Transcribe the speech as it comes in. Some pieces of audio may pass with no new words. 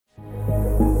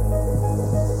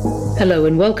Hello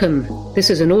and welcome. This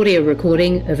is an audio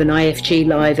recording of an IFG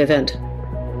Live event.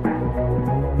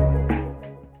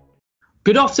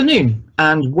 Good afternoon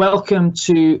and welcome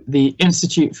to the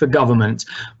Institute for Government.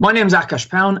 My name is Akash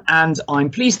Pound and I'm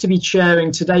pleased to be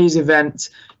chairing today's event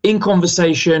in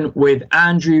conversation with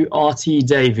Andrew R.T.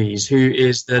 Davies, who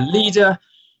is the leader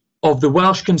of the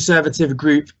Welsh Conservative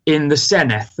group in the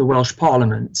Senedd, the Welsh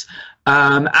Parliament.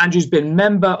 Andrew's been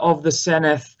member of the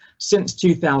Senedd since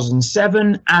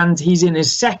 2007, and he's in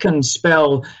his second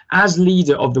spell as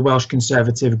leader of the Welsh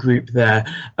Conservative group there,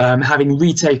 having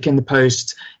retaken the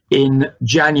post in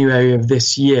January of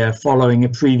this year, following a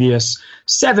previous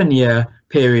 7-year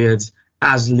period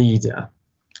as leader.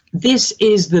 This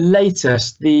is the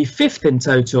latest, the fifth in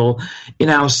total, in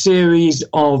our series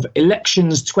of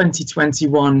Elections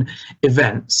 2021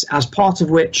 events, as part of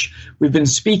which we've been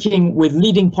speaking with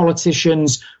leading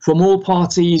politicians from all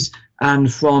parties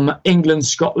and from England,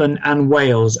 Scotland and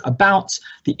Wales about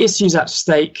the issues at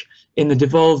stake in the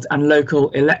devolved and local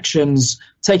elections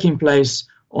taking place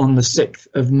on the 6th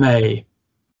of May.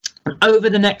 Over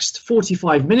the next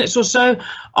 45 minutes or so,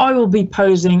 I will be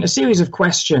posing a series of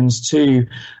questions to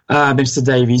Mr.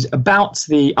 Davies about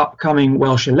the upcoming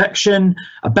Welsh election,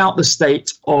 about the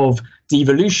state of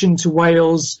devolution to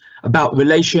Wales, about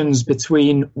relations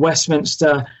between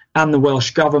Westminster and the Welsh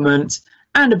Government,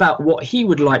 and about what he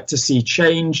would like to see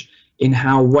change in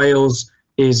how Wales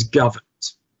is governed.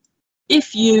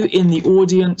 If you in the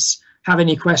audience have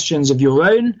any questions of your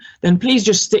own, then please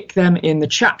just stick them in the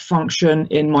chat function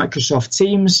in Microsoft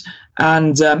Teams.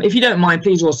 And if you don't mind,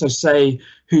 please also say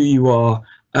who you are,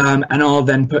 and I'll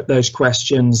then put those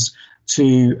questions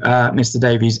to Mr.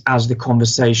 Davies as the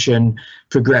conversation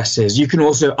progresses. You can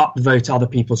also upvote other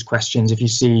people's questions if you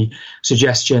see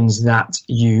suggestions that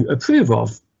you approve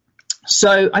of.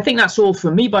 So I think that's all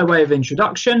from me by way of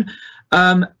introduction.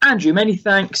 Andrew, many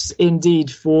thanks indeed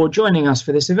for joining us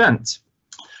for this event.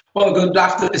 Well,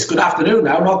 it's good afternoon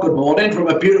now, not good morning, from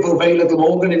a beautiful Vale of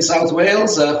Glamorgan in South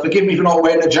Wales. Forgive me for not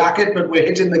wearing a jacket, but we're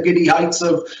hitting the giddy heights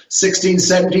of 16,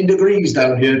 17 degrees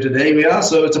down here today, we are.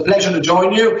 So it's a pleasure to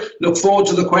join you. Look forward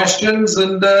to the questions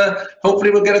and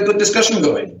hopefully we'll get a good discussion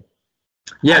going.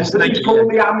 Yes, thank you. Call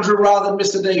me Andrew rather than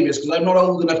Mr. Davies, because I'm not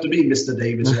old enough to be Mr.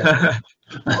 Davies yet.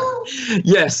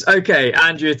 Yes, okay,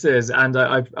 Andrew it is, and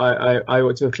I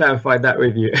ought to have clarified that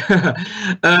with you.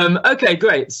 Okay,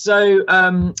 great. So,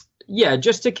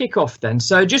 just to kick off then.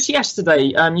 So just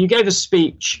yesterday, you gave a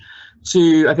speech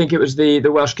to, I think it was the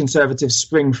Welsh Conservative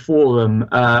Spring Forum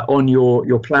on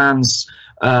your plans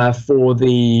for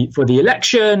the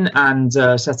election and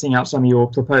setting out some of your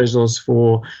proposals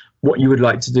for what you would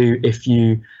like to do if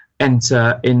you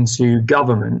enter into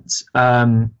government.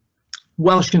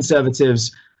 Welsh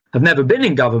Conservatives have never been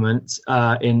in government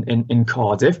in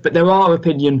Cardiff, but there are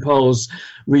opinion polls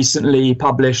recently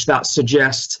published that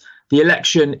suggest the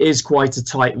election is quite a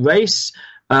tight race,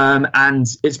 and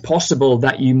it's possible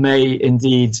that you may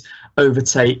indeed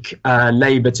overtake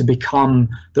Labour to become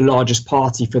the largest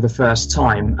party for the first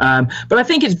time. But I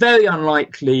think it's very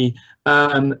unlikely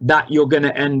that you're going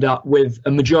to end up with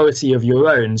a majority of your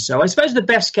own. So I suppose the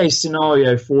best case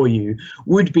scenario for you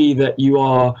would be that you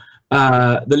are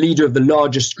the leader of the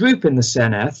largest group in the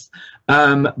Senedd,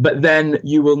 but then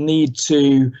you will need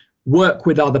to work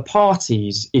with other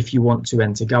parties if you want to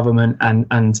enter government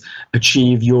and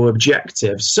achieve your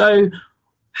objectives. So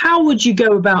how would you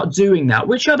go about doing that?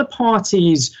 Which other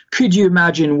parties could you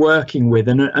imagine working with,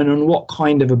 and on what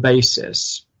kind of a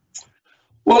basis?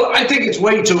 Well, I think it's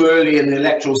way too early in the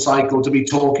electoral cycle to be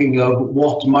talking of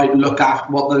what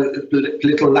the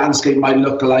political landscape might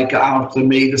look like after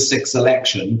May the 6th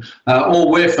election.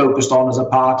 All we're focused on as a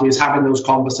party is having those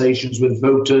conversations with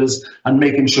voters and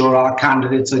making sure our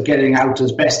candidates are getting out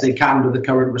as best they can with the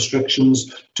current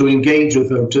restrictions to engage with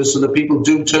voters so that people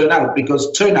do turn out,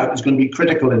 because turnout is going to be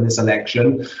critical in this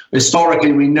election.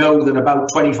 Historically, we know that about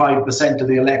 25% of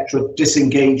the electorate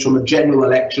disengage from a general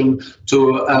election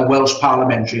to a Welsh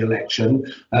parliamentary election.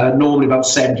 Normally about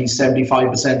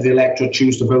 70-75% of the electorate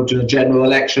choose to vote in a general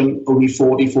election. Only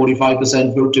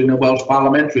 40-45% vote in a Welsh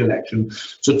parliamentary election.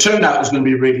 So turnout is going to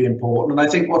be really important. And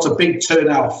I think what's a big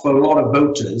turnout for a lot of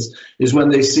voters is when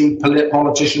they see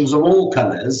politicians of all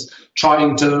colours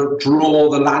trying to draw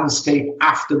the landscape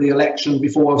after the election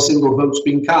before a single vote's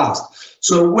been cast.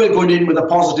 So we're going in with a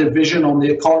positive vision on the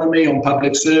economy, on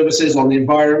public services, on the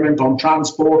environment, on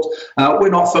transport. We're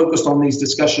not focused on these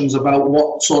discussions about what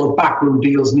what sort of backroom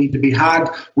deals need to be had.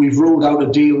 We've ruled out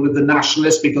a deal with the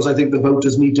Nationalists because I think the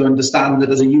voters need to understand that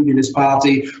as a unionist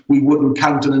party, we wouldn't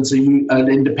countenance an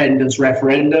independence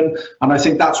referendum. And I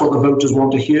think that's what the voters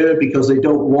want to hear, because they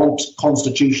don't want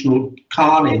constitutional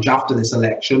carnage after this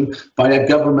election by a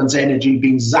government's energy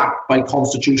being zapped by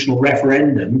constitutional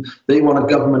referendum. They want a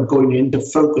government going in to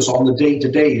focus on the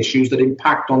day-to-day issues that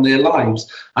impact on their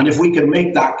lives. And if we can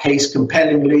make that case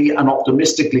compellingly and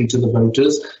optimistically to the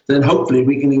voters, then hopefully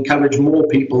we can encourage more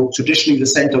people, traditionally the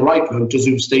centre-right voters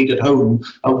who've stayed at home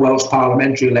at Welsh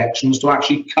parliamentary elections, to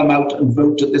actually come out and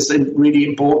vote at this really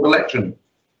important election.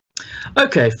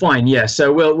 Okay, fine. Yeah,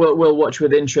 so we'll watch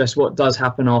with interest what does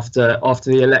happen after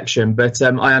the election. But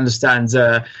I understand.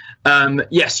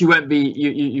 Yes, you won't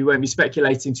be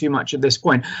speculating too much at this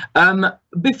point.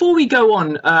 Before we go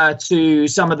on to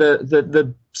some of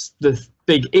the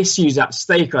big issues at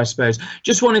stake, I suppose,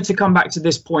 just wanted to come back to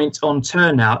this point on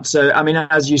turnout. So, I mean,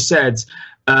 as you said,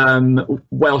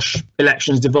 Welsh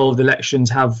elections, devolved elections,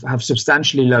 have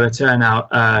substantially lower turnout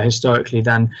historically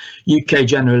than UK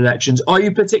general elections. Are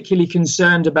you particularly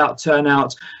concerned about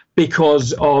turnout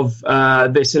because of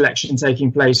this election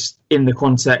taking place in the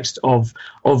context of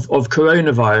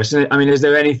coronavirus? I mean, is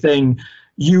there anything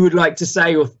you would like to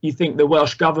say, or you think the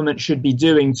Welsh government should be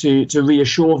doing to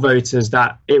reassure voters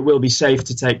that it will be safe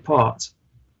to take part?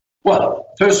 Well,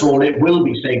 first of all, it will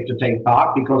be safe to take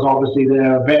part, because obviously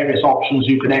there are various options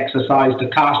you can exercise to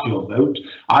cast your vote,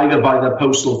 either by the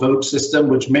postal vote system,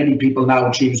 which many people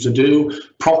now choose to do,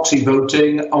 proxy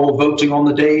voting, or voting on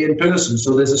the day in person.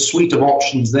 So there's a suite of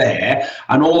options there,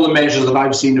 and all the measures that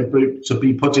I've seen to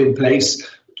be put in place,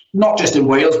 not just in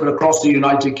Wales, but across the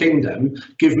United Kingdom,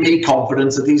 give me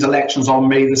confidence that these elections on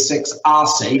May the 6th are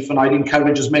safe, and I'd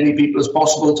encourage as many people as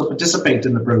possible to participate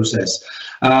in the process.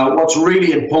 What's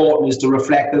really important is to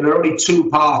reflect that there are only two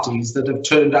parties that have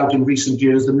turned out in recent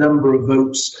years the number of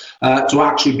votes to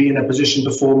actually be in a position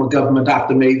to form a government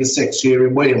after May the 6th here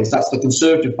in Wales. That's the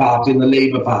Conservative Party and the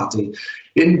Labour Party.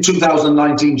 In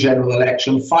 2019 general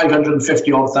election,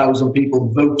 550,000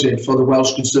 people voted for the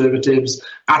Welsh Conservatives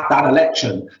at that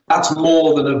election. That's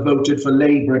more than have voted for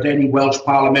Labour at any Welsh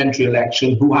parliamentary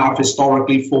election, who have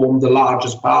historically formed the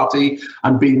largest party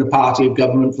and been the party of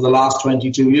government for the last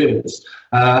 22 years.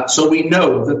 So we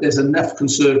know that there's enough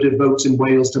Conservative votes in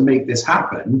Wales to make this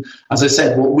happen. As I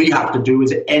said, what we have to do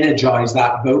is energise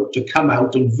that vote to come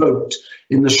out and vote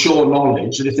in the sure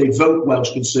knowledge that if they vote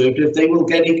Welsh Conservative, they will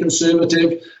get a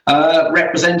Conservative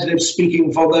representative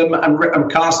speaking for them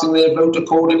and casting their vote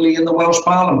accordingly in the Welsh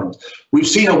Parliament. We've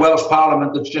seen a Welsh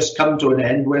Parliament that's just come to an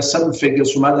end, where some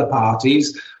figures from other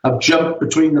parties have jumped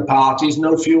between the parties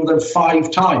no fewer than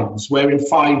 5 times, wearing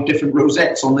 5 different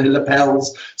rosettes on their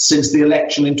lapels since the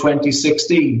election in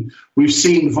 2016. We've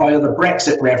seen via the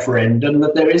Brexit referendum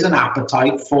that there is an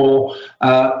appetite for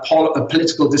a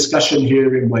political discussion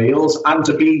here in Wales, and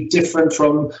to be different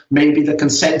from maybe the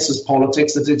consensus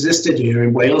politics that existed here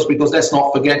in Wales, because let's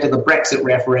not forget at the Brexit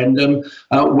referendum,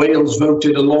 Wales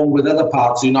voted along with other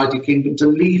parts of the United Kingdom to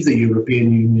leave the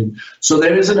European Union. So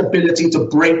there is an ability to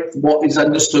break what is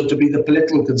understood to be the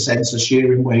political consensus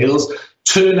here in Wales,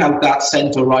 turn out that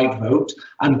centre-right vote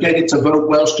and get it to vote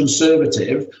Welsh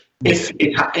Conservative.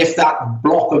 If that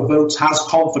block of votes has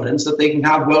confidence that they can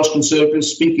have Welsh Conservatives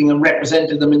speaking and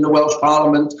representing them in the Welsh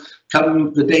Parliament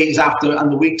come the days after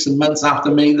and the weeks and months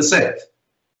after May the 6th.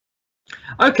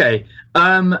 Okay,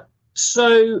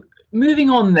 so moving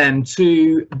on then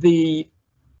to the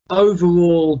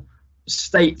overall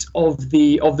state of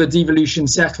the devolution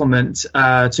settlement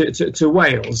to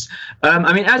Wales.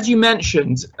 I mean, as you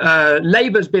mentioned,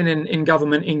 Labour's been in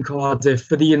government in Cardiff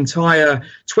for the entire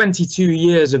 22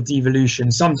 years of devolution,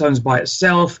 sometimes by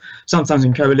itself, sometimes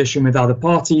in coalition with other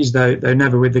parties, though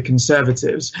never with the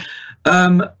Conservatives.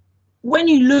 When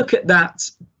you look at that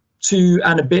 2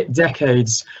 and a bit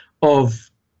decades of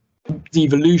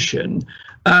devolution,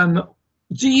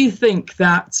 do you think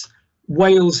that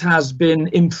Wales has been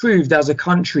improved as a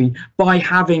country by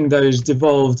having those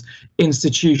devolved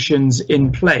institutions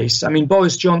in place? I mean,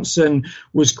 Boris Johnson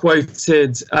was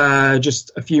quoted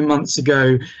just a few months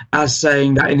ago as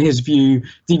saying that in his view,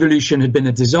 devolution had been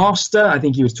a disaster. I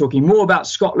think he was talking more about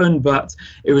Scotland, but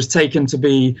it was taken to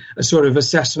be a sort of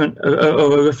assessment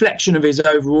or a reflection of his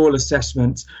overall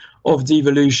assessment of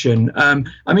devolution.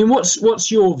 I mean,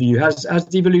 what's your view? Has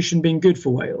devolution been good for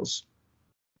Wales?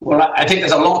 Well, I think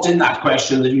there's a lot in that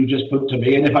question that you just put to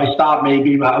me. And if I start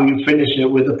maybe how you finish it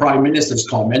with the Prime Minister's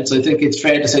comments, I think it's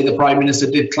fair to say the Prime Minister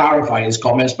did clarify his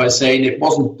comments by saying it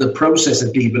wasn't the process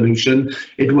of devolution,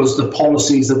 it was the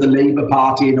policies of the Labour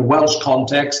Party in a Welsh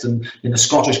context and in a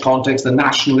Scottish context, the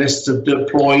nationalists have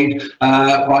deployed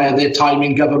via their time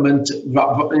in government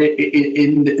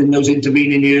in those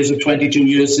intervening years of 22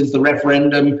 years since the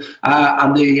referendum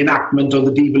and the enactment of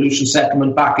the devolution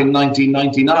settlement back in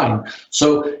 1999.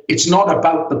 So it's not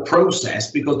about the process,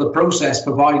 because the process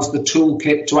provides the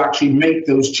toolkit to actually make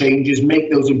those changes, make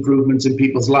those improvements in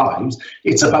people's lives.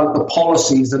 It's about the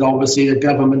policies that obviously the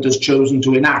government has chosen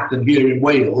to enact. And here in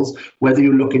Wales, whether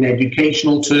you look in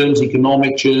educational terms,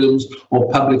 economic terms, or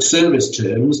public service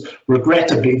terms,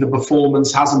 regrettably, the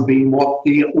performance hasn't been what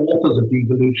the authors of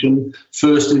devolution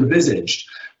first envisaged.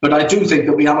 But I do think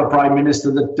that we have a Prime Minister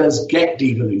that does get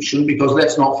devolution, because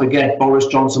let's not forget Boris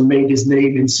Johnson made his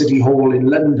name in City Hall in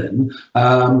London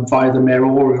via the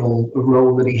mayoral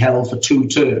role that he held for 2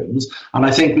 terms. And I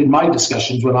think in my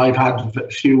discussions, when I've had a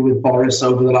few with Boris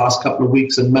over the last couple of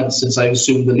weeks and months since I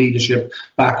assumed the leadership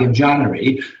back in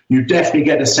January, you definitely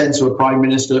get a sense of a Prime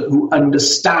Minister who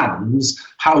understands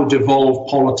how devolved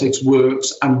politics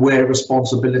works and where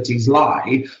responsibilities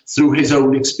lie through his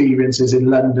own experiences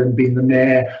in London, being the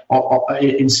mayor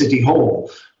in City Hall.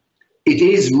 It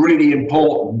is really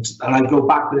important, and I go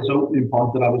back to this opening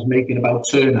point that I was making about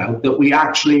turnout, that we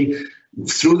actually,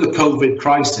 through the COVID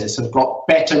crisis, have got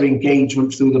better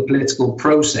engagement through the political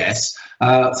process,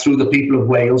 through the people of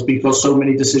Wales, because so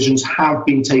many decisions have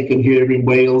been taken here in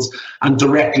Wales and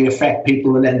directly affect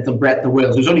people the length and breadth of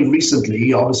Wales. It was only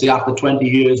recently, obviously after 20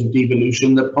 years of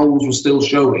devolution, that polls were still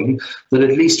showing that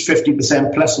at least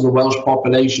 50% plus of the Welsh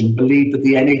population believed that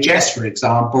the NHS, for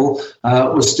example,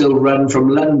 was still run from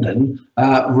London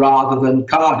rather than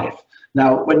Cardiff.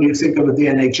 Now, when you think of the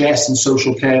NHS and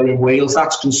social care in Wales,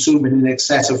 that's consuming in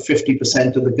excess of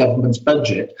 50% of the government's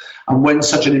budget. And when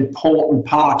such an important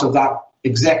part of that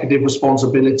executive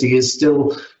responsibility is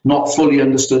still not fully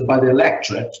understood by the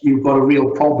electorate, you've got a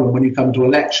real problem when you come to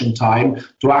election time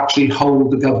to actually hold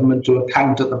the government to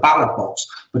account at the ballot box.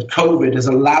 But COVID has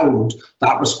allowed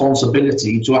that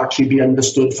responsibility to actually be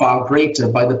understood far greater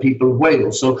by the people of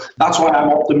Wales. So that's why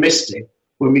I'm optimistic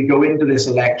when we go into this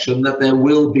election that there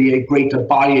will be a greater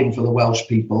buy-in for the Welsh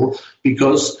people,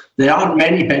 because there aren't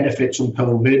many benefits from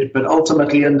COVID, but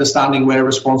ultimately understanding where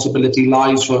responsibility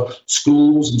lies for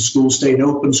schools and schools staying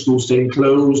open, schools staying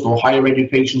closed, or higher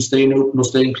education staying open or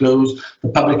staying closed, the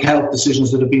public health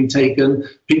decisions that have been taken,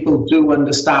 people do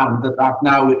understand that that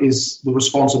now is the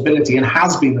responsibility, and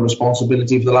has been the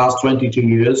responsibility for the last 22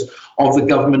 years, of the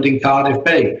government in Cardiff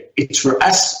Bay. It's for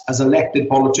us as elected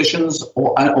politicians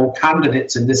or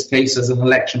candidates, in this case as an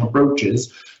election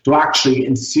approaches, to actually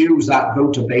enthuse that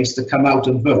voter base to come out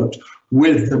and vote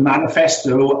with the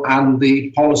manifesto and the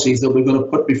policies that we're going to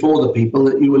put before the people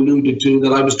that you alluded to,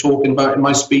 that I was talking about in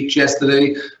my speech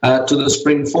yesterday to the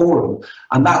Spring Forum.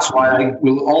 And that's why I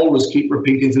will always keep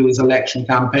repeating through this election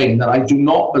campaign that I do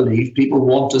not believe people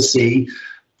want to see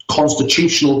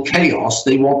constitutional chaos.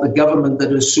 They want the government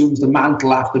that assumes the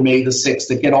mantle after May the 6th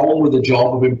to get on with the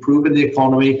job of improving the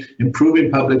economy,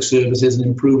 improving public services and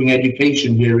improving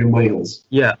education here in Wales.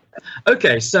 Yeah.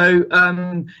 Okay. So, I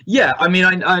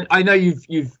mean, I know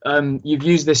you've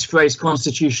used this phrase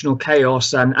constitutional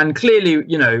chaos, and clearly,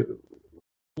 you know,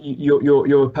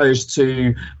 you're opposed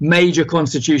to major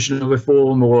constitutional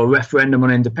reform or a referendum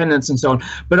on independence and so on.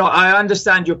 But I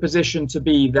understand your position to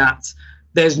be that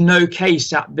there's no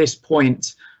case at this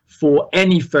point for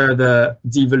any further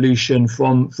devolution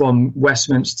from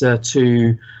Westminster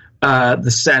to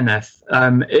the Senedd.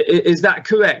 Is that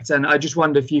correct? And I just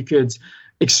wonder if you could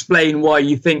explain why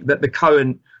you think that the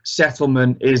current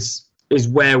settlement is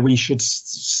where we should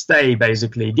stay,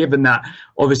 basically, given that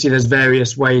obviously there's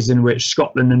various ways in which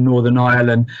Scotland and Northern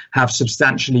Ireland have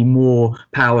substantially more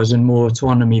powers and more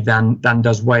autonomy than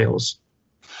does Wales.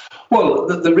 Well,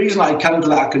 the reason I come to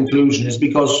that conclusion is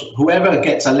because whoever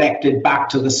gets elected back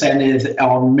to the Senedd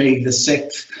on May the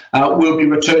 6th will be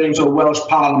returning to a Welsh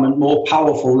Parliament more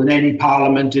powerful than any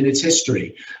parliament in its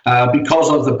history.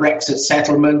 Because of the Brexit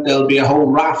settlement, there'll be a whole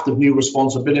raft of new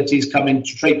responsibilities coming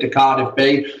straight to Cardiff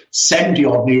Bay,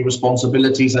 70-odd new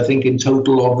responsibilities, I think, in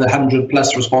total of the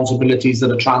 100-plus responsibilities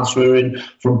that are transferring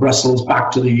from Brussels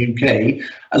back to the UK,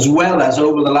 as well as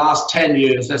over the last 10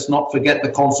 years, let's not forget the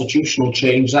constitutional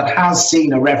change that has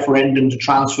seen a referendum to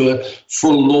transfer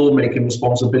full lawmaking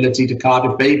responsibility to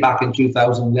Cardiff Bay back in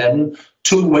 2011,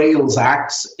 two Wales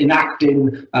Acts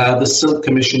enacting the Silk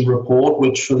Commission report,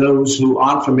 which, for those who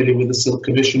aren't familiar with the Silk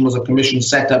Commission, was a commission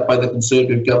set up by the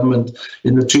Conservative government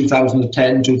in the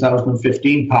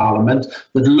 2010-2015 Parliament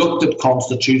that looked at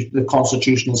the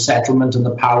constitutional settlement and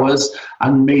the powers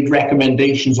and made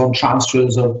recommendations on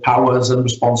transfers of powers and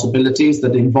responsibilities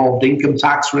that involved income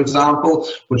tax, for example,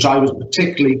 which I was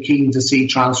particularly keen to see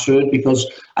transferred because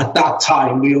at that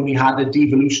time we only had a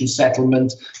devolution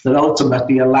settlement that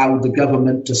ultimately allowed the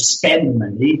government to spend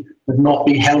money but not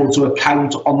be held to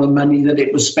account on the money that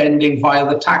it was spending via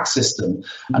the tax system.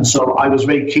 And so I was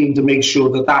very keen to make sure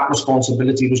that that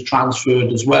responsibility was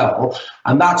transferred as well.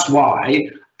 And that's why,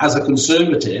 as a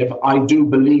Conservative, I do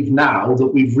believe now that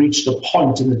we've reached a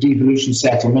point in the devolution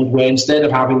settlement where instead of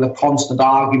having the constant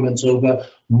arguments over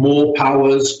more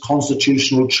powers,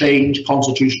 constitutional change,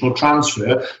 constitutional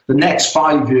transfer, the next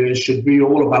 5 years should be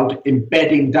all about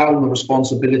embedding down the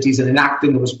responsibilities and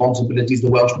enacting the responsibilities the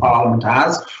Welsh Parliament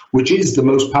has, which is the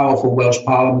most powerful Welsh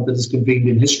Parliament that has convened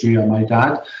in history, I might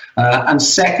add. And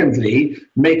secondly,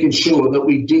 making sure that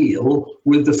we deal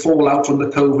with the fallout from the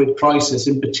COVID crisis,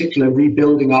 in particular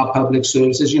rebuilding our public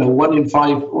services. You know, one in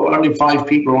five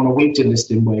people are on a waiting list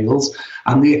in Wales,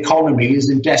 and the economy is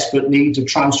in desperate need of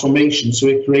transformation. So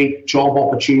it creates job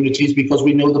opportunities because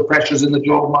we know the pressures in the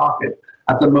job market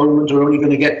at the moment are only going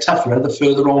to get tougher the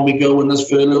further on we go and as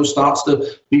furlough starts to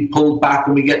be pulled back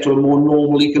and we get to a more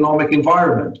normal economic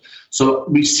environment. So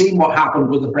we've seen what happened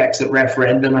with the Brexit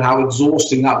referendum and how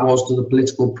exhausting that was to the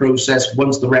political process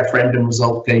once the referendum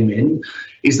result came in.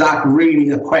 Is that really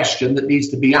a question that needs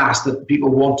to be asked, that people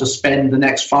want to spend the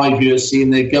next 5 years seeing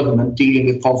their government dealing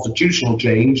with constitutional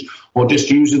change or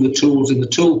just using the tools in the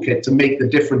toolkit to make the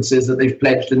differences that they've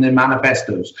pledged in their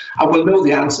manifestos? And we'll know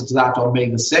the answer to that on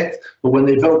May the 6th, but when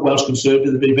they vote Welsh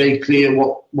Conservative, they'll be very clear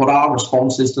what our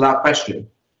response is to that question.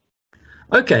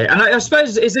 Okay, and I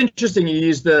suppose it's interesting you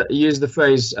use the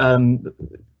phrase.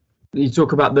 You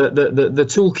talk about the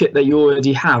toolkit that you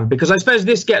already have, because I suppose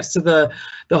this gets to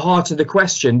the heart of the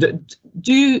question.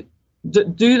 Do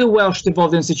the Welsh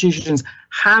devolved institutions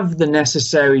have the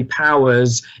necessary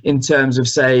powers in terms of,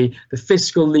 say, the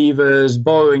fiscal levers,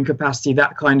 borrowing capacity,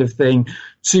 that kind of thing,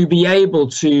 to be able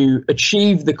to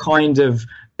achieve the kind of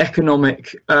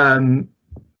economic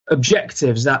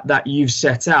objectives that you've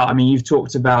set out? I mean, you've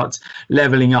talked about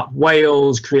levelling up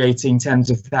Wales, creating tens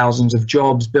of thousands of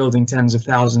jobs, building tens of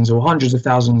thousands or hundreds of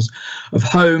thousands of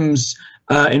homes,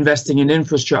 investing in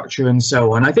infrastructure and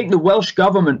so on. I think the Welsh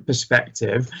Government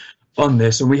perspective on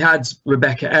this, and we had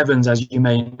Rebecca Evans, as you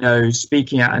may know,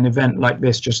 speaking at an event like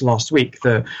this just last week,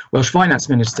 the Welsh Finance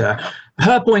Minister.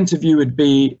 Her point of view would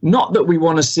be not that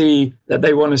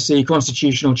they want to see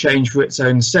constitutional change for its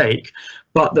own sake,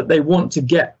 but that they want to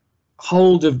get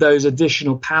hold of those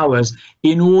additional powers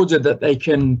in order that they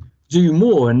can do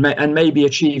more and maybe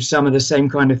achieve some of the same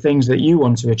kind of things that you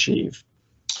want to achieve.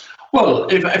 Well,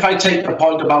 if I take the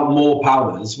point about more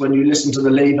powers, when you listen to the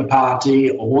Labour Party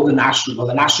or the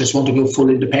Nationalists want to go full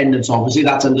independence, obviously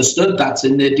that's understood, that's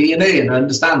in their DNA, and I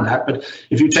understand that. But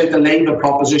if you take the Labour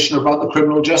proposition about the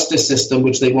criminal justice system,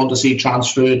 which they want to see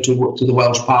transferred to the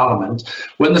Welsh Parliament,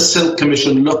 when the Silk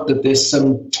Commission looked at this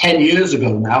some 10 years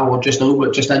ago now, or just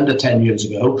under 10 years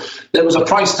ago, there was a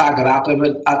price tag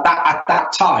at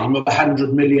that time of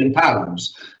 £100 million.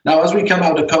 Now, as we come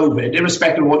out of COVID,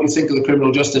 irrespective of what you think of the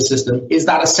criminal justice system, is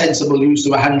that a sensible use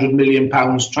of £100 million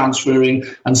transferring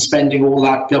and spending all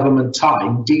that government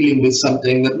time dealing with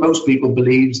something that most people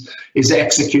believe is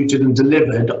executed and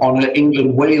delivered on an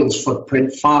England-Wales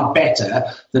footprint far better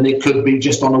than it could be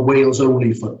just on a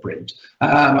Wales-only footprint?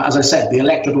 As I said, the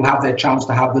electorate will have their chance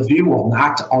to have the view on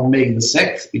that on May the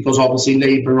 6th, because obviously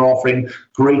Labour are offering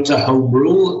greater home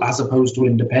rule as opposed to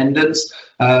independence.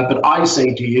 But I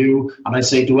say to you, and I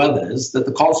say to others, that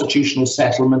the constitutional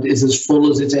settlement is as full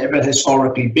as it's ever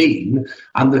historically been,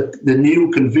 and the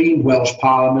new convened Welsh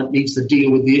Parliament needs to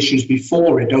deal with the issues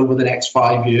before it over the next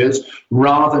 5 years,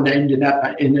 rather than ending up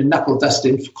in a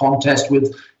knuckle-dusting contest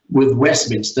with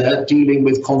Westminster dealing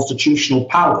with constitutional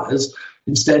powers,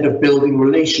 instead of building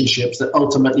relationships that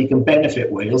ultimately can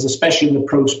benefit Wales, especially in the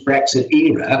post-Brexit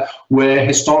era, where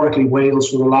historically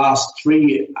Wales, for the last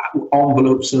three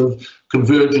envelopes of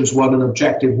Convergence 1 and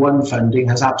Objective 1 funding,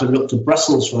 has had to look to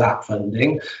Brussels for that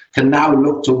funding, can now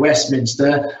look to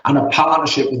Westminster and a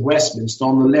partnership with Westminster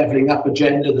on the levelling up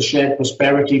agenda, the Shared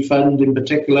Prosperity Fund in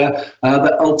particular,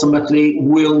 that ultimately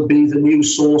will be the new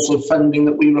source of funding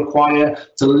that we require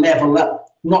to level up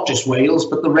not just Wales,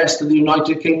 but the rest of the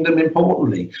United Kingdom,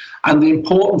 importantly. And the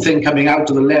important thing coming out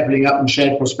of the Levelling Up and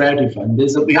Shared Prosperity Fund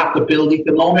is that we have to build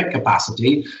economic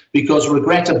capacity, because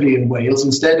regrettably in Wales,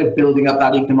 instead of building up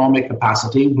that economic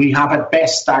capacity, we have at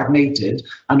best stagnated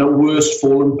and at worst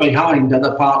fallen behind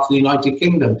other parts of the United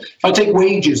Kingdom. If I take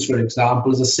wages, for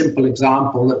example, as a simple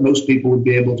example that most people would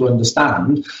be able to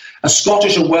understand, a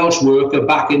Scottish and Welsh worker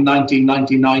back in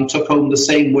 1999 took home the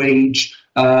same wage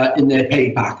in their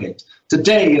pay packet.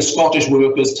 Today, a Scottish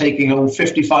worker is taking home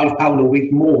 £55 a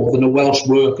week more than a Welsh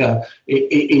worker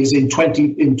is in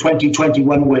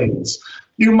 2021 Wales.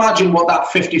 You imagine what that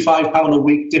 £55 a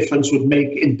week difference would make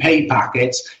in pay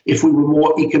packets if we were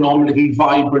more economically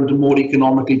vibrant and more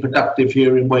economically productive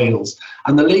here in Wales.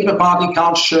 And the Labour Party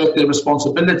can't shirk their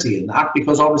responsibility in that,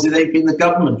 because obviously they've been the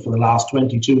government for the last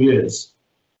 22 years.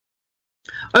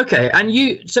 Okay,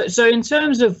 and so in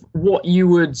terms of what you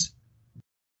would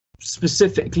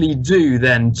specifically do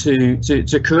then to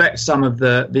correct some of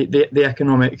the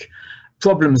economic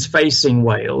problems facing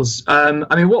Wales, I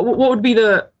mean, what would be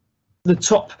the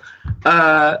top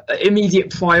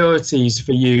immediate priorities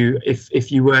for you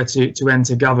if you were to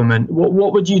enter government?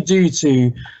 What would you do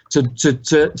to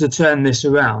turn this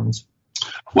around?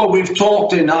 Well, we've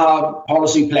talked in our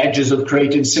policy pledges of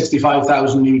creating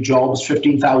 65,000 new jobs,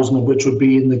 15,000 of which would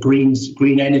be in the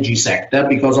green energy sector,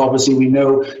 because obviously we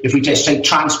know if we just take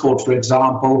transport, for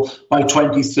example, by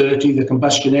 2030, the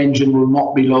combustion engine will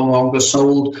not be no longer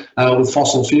sold with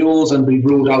fossil fuels and be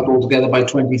ruled out altogether by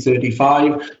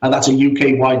 2035. And that's a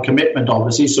UK-wide commitment,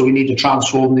 obviously, so we need to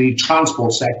transform the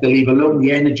transport sector, leave alone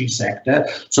the energy sector.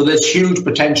 So there's huge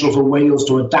potential for Wales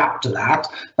to adapt to that.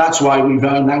 That's why we've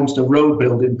announced a road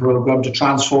building programme to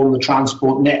transform the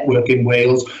transport network in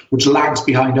Wales, which lags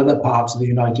behind other parts of the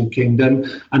United Kingdom.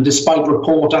 And despite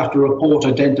report after report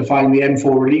identifying the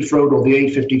M4 Relief Road or the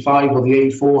A55 or the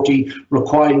A40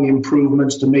 requiring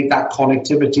improvements to make that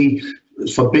connectivity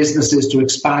for businesses to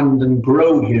expand and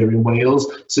grow here in Wales,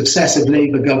 successive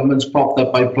Labour governments propped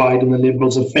up by Plaid and the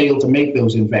Liberals have failed to make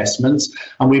those investments.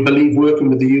 And we believe working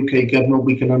with the UK government,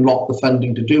 we can unlock the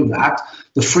funding to do that.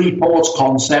 The free ports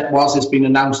concept, whilst it's been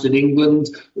announced in England,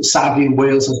 sadly in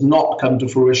Wales has not come to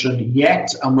fruition yet,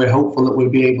 and we're hopeful that we'll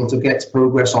be able to get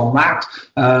progress on that.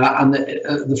 And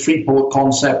the free port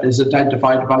concept is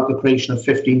identified about the creation of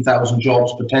 15,000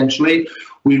 jobs potentially.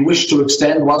 We wish to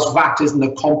extend, whilst VAT isn't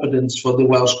a competence for the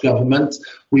Welsh Government,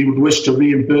 we would wish to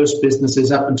reimburse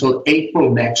businesses up until April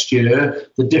next year,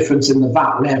 the difference in the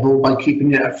VAT level, by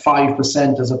keeping it at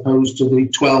 5% as opposed to the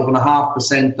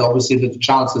 12.5%, obviously, that the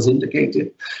Chancellor's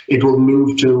indicated. It will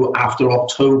move to after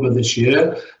October this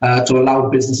year to allow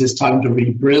businesses time to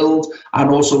rebuild. And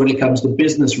also when it comes to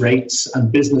business rates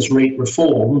and business rate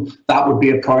reform, that would be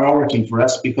a priority for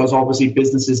us, because obviously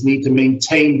businesses need to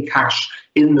maintain cash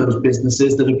in those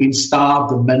businesses that have been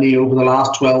starved of money over the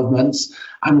last 12 months,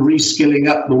 and reskilling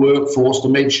up the workforce to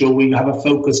make sure we have a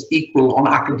focus equal on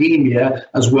academia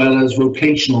as well as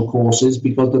vocational courses,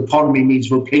 because the economy needs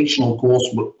vocational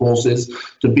courses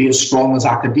to be as strong as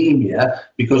academia,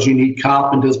 because you need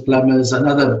carpenters, plumbers and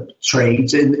other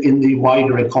trades in the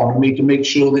wider economy to make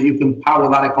sure that you can power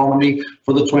that economy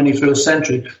for the 21st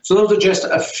century. So those are just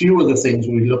a few of the things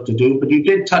we look to do. But you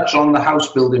did touch on the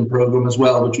house building programme as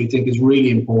well, which we think is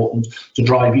really important to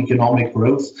drive economic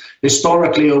growth.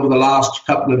 Historically, over the last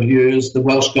couple of years, the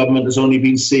Welsh Government has only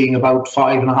been seeing about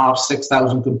 5,500,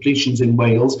 6,000 completions in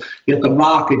Wales, yet the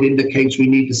market indicates we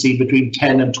need to see between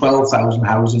 10 and 12,000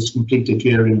 houses completed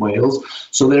here in Wales.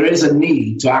 So there is a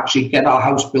need to actually get our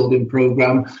house building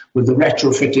programme with the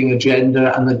retrofitting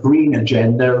agenda and the green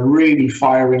agenda really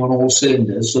firing on all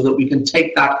cylinders, so that we can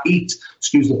take that heat,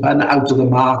 excuse the pun, out of the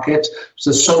market.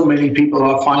 So many people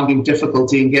are finding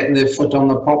difficulty in getting their foot on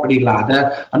the property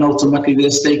ladder and ultimately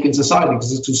their stake in society.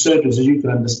 Because as Conservatives, as you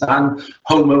can understand,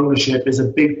 home ownership is a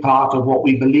big part of what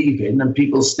we believe in, and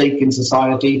people's stake in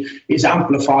society is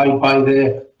amplified by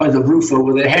the roof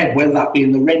over their head, whether that be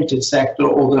in the rented sector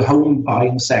or the home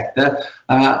buying sector.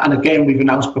 And again, we've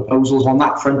announced proposals on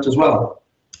that front as well.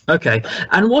 Okay,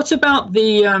 and what about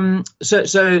the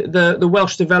the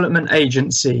Welsh Development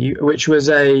Agency, which was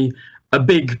a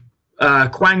big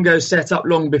quango set up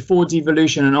long before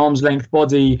devolution, an arm's length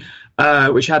body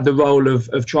which had the role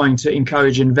of trying to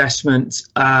encourage investment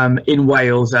in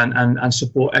Wales and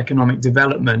support economic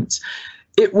development.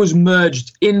 It was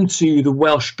merged into the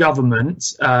Welsh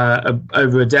Government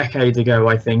over a decade ago,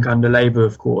 I think, under Labour,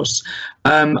 of course.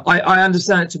 I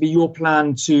understand it to be your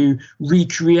plan to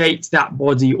recreate that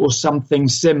body or something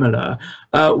similar.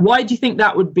 Why do you think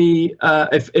that would be,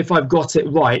 if I've got it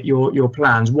right, your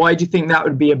plans, why do you think that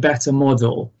would be a better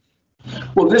model?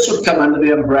 Well, this would come under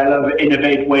the umbrella of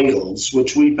Innovate Wales,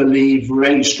 which we believe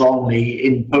very strongly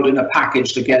in putting a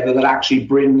package together that actually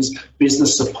brings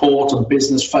business support and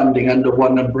business funding under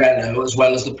one umbrella, as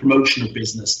well as the promotion of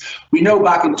business. We know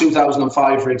back in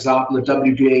 2005, for example, the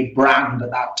WDA brand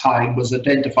at that time was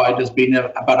identified as being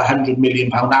about £100 million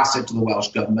asset to the Welsh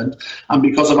Government. And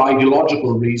because of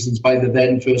ideological reasons by the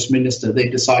then First Minister, they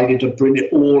decided to bring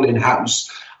it all in-house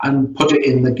and put it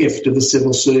in the gift of the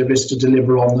civil service to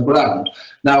deliver on the ground.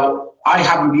 Now, I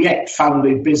haven't yet found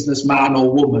a businessman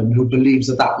or woman who believes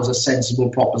that that was a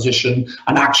sensible proposition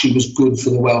and actually was good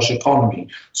for the Welsh economy.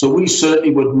 So we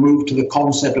certainly would move to the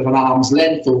concept of an arm's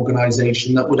length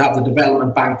organisation that would have the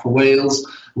Development Bank for Wales,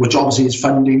 which obviously is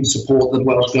funding support that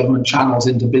Welsh Government channels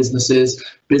into businesses,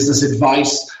 business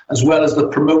advice, as well as the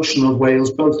promotion of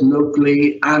Wales, both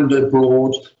locally and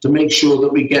abroad, to make sure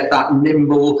that we get that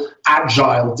nimble,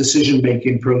 agile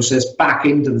decision-making process back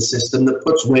into the system that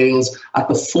puts Wales at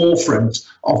the forefront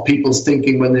of people's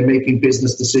thinking when they're making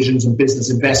business decisions and business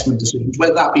investment decisions,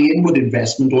 whether that be inward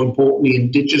investment or, importantly,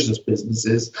 indigenous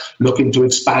businesses looking to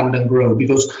expand and grow.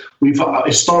 Because we've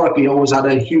historically always had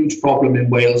a huge problem in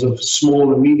Wales of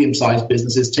small and medium-sized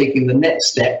businesses taking the next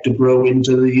step to grow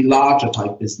into the larger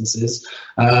type businesses.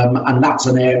 And that's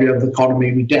an area of the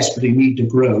economy we desperately need to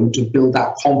grow to build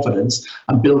that confidence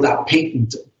and build that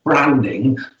patent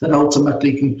branding that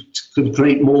ultimately can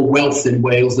create more wealth in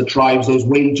Wales that drives those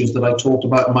wages that I talked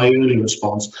about in my earlier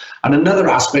response. And another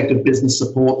aspect of business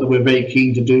support that we're very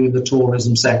keen to do in the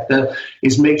tourism sector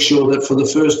is make sure that for the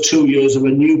first 2 years of a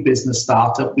new business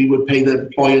startup, we would pay the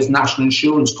employer's national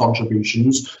insurance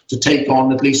contributions to take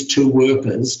on at least 2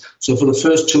 workers. So for the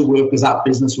first 2 workers that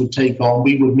business would take on,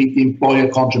 we would meet the employer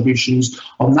contributions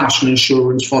on national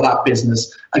insurance for that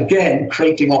business. Again,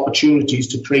 creating opportunities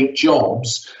to create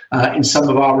jobs in some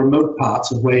of our remote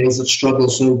parts of Wales that struggle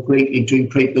so greatly to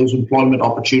create those employment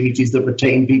opportunities that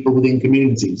retain people within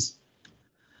communities.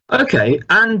 Okay,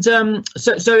 and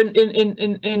so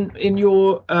in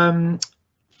your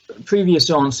previous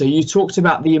answer, you talked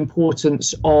about the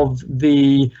importance of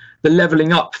the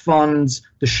Levelling Up Fund,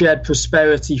 the Shared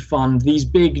Prosperity Fund, these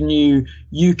big new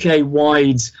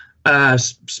UK-wide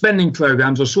spending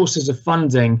programs or sources of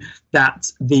funding that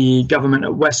the government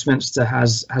at Westminster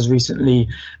has recently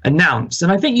announced.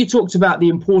 And I think you talked about the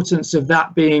importance of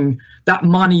that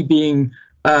money being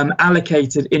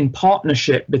allocated in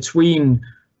partnership between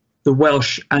the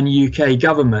Welsh and UK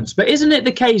governments. But isn't it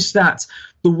the case that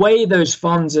the way those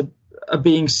funds are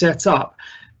being set up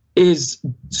is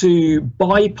to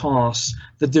bypass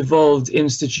the devolved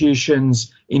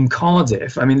institutions in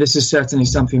Cardiff? I mean, this is certainly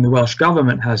something the Welsh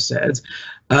Government has said,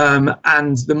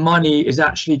 and the money is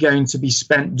actually going to be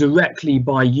spent directly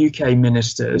by UK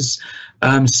ministers,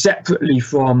 separately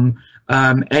from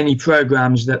any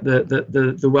programmes that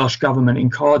the Welsh Government in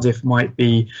Cardiff might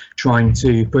be trying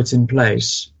to put in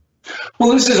place.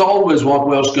 Well, this is always what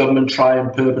Welsh Government try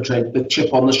and perpetrate, the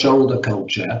chip on the shoulder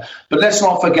culture. But let's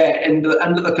not forget,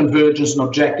 under the Convergence and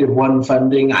Objective 1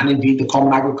 funding, and indeed the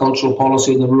Common Agricultural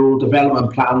Policy and the Rural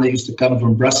Development Plan that used to come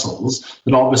from Brussels,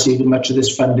 that obviously much of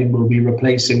this funding will be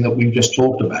replacing that we've just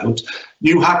talked about,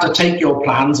 you had to take your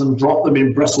plans and drop them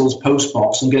in Brussels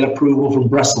postbox and get approval from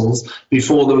Brussels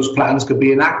before those plans could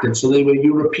be enacted. So they were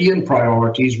European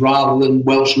priorities rather than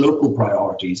Welsh local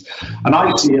priorities. And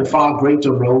I see a far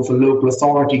greater role for local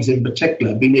authorities in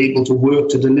particular being able to work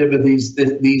to deliver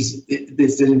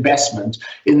this investment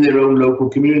in their own local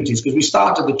communities. Because we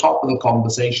start at the top of the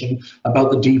conversation about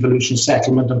the devolution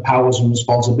settlement and powers and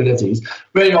responsibilities.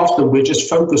 Very often we're just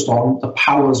focused on the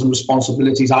powers and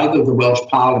responsibilities either of the Welsh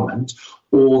Parliament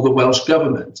or the Welsh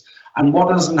Government. And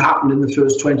what hasn't happened in the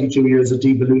first 22 years of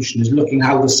devolution is looking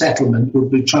how the settlement will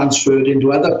be transferred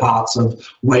into other parts of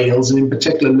Wales, and in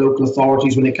particular local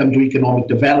authorities when it comes to economic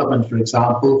development, for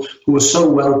example, who are so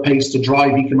well placed to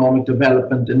drive economic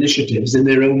development initiatives in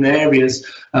their own areas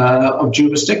of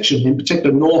jurisdiction. In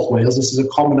particular, North Wales, this is a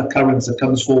common occurrence that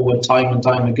comes forward time and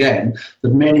time again,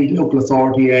 that many local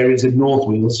authority areas in North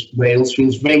Wales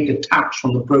feels very detached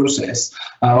from the process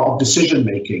of decision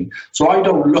making. So I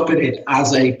don't look at it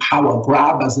as a power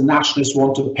grab, as the nationalists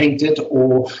want to paint it,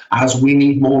 or as we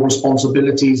need more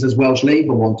responsibilities as Welsh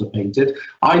Labour want to paint it.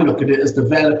 I look at it as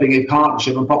developing a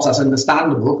partnership, and perhaps that's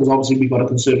understandable because obviously we've got a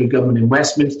Conservative government in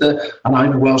Westminster, and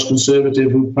I'm a Welsh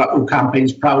Conservative who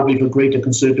campaigns proudly for greater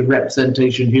Conservative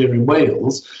representation here in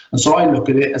Wales. And so I look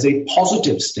at it as a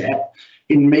positive step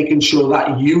in making sure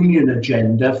that union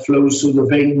agenda flows through the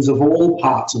veins of all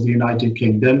parts of the United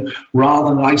Kingdom, rather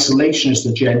than an isolationist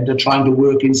agenda trying to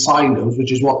work in silos,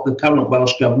 which is what the current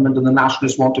Welsh Government and the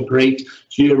Nationalists want to create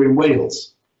here in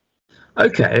Wales.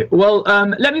 Okay, well,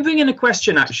 let me bring in a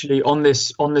question actually on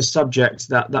this subject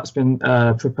that's been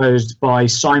proposed by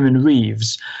Simon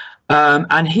Reeves,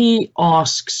 and he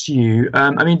asks you,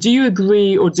 do you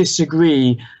agree or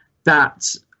disagree that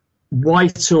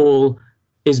Whitehall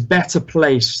is better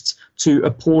placed to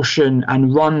apportion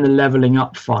and run the Levelling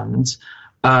Up Fund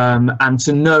and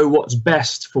to know what's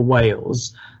best for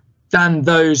Wales than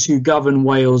those who govern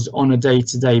Wales on a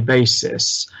day-to-day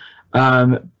basis?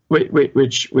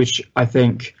 Which I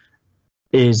think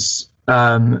is,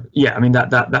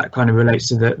 that kind of relates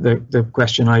to the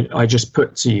question I just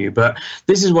put to you. But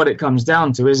this is what it comes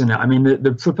down to, isn't it? I mean,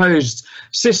 the proposed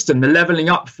system, the Levelling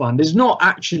Up Fund, that's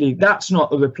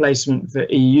not a replacement for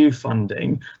EU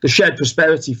funding. The Shared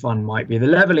Prosperity Fund might be. The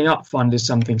Levelling Up Fund is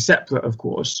something separate, of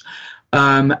course.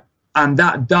 And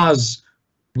that does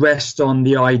rest on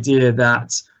the idea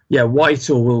that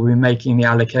Whitehall will be making the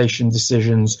allocation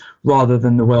decisions rather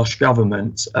than the Welsh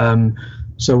Government.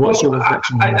 So what's your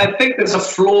reflection on that? I think there's a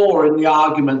flaw in the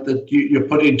argument that you're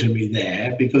putting to me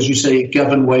there, because you say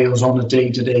govern Wales on a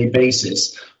day-to-day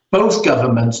basis. Both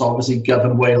governments obviously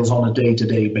govern Wales on a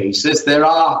day-to-day basis. There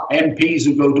are MPs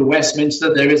who go to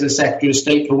Westminster. There is a Secretary of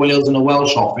State for Wales and a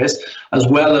Welsh office, as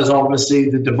well as obviously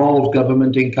the devolved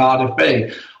government in Cardiff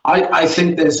Bay. I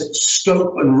think there's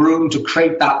scope and room to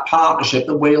create that partnership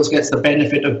that Wales gets the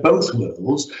benefit of both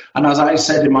worlds. And as I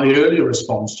said in my earlier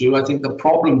response to you, I think the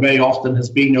problem very often has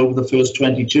been over the first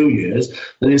 22 years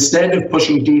that instead of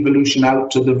pushing devolution out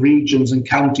to the regions and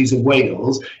counties of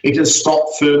Wales, it has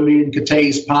stopped firmly in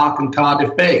Cathays Park and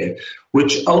Cardiff Bay,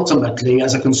 which ultimately,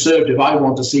 as a Conservative, I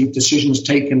want to see decisions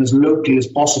taken as locally as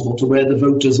possible to where the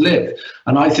voters live.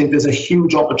 And I think there's a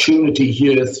huge opportunity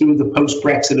here through the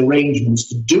post-Brexit arrangements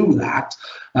to do that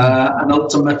and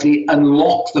ultimately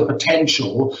unlock the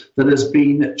potential that has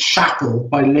been shackled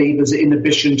by Labour's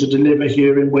inhibition to deliver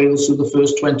here in Wales through the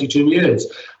first 22 years.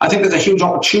 I think there's a huge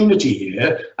opportunity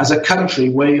here. As a country,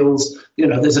 Wales,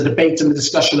 there's a debate and a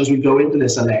discussion as we go into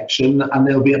this election, and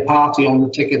there'll be a party on the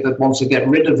ticket that wants to get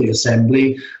rid of the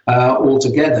Assembly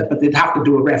altogether. But they'd have to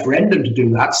do a referendum to do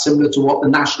that, similar to what the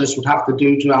Nationalists would have to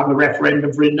do to have a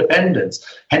referendum for independence.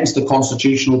 Hence the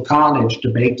constitutional carnage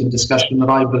debate and discussion that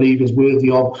I believe is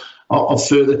worthy of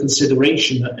further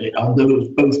consideration on those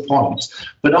both points.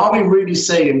 But are we really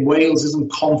saying Wales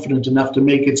isn't confident enough to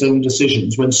make its own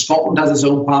decisions when Scotland has its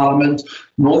own parliament,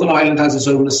 Northern Ireland has its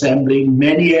own assembly,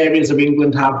 many areas of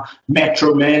England have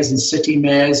metro mayors and city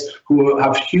mayors who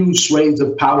have huge swathes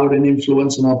of power and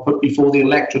influence and are put before the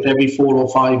electorate every 4 or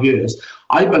 5 years?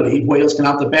 I believe Wales can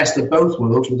have the best of both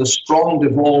worlds with a strong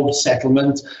devolved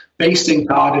settlement based in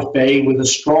Cardiff Bay, with a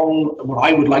strong, what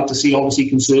I would like to see, obviously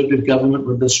Conservative government,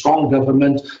 with a strong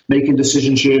government making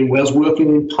decisions here in Wales, working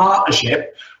in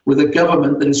partnership with a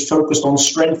government that is focused on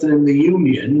strengthening the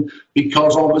union,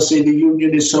 because obviously the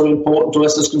union is so important to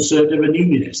us as Conservative and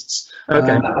Unionists.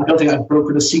 Okay. I don't think I've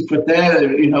broken a secret there.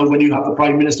 When you have the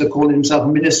Prime Minister calling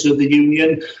himself Minister of the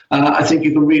Union, I think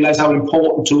you can realise how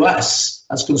important to us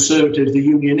as Conservatives the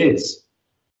union is.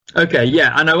 Okay,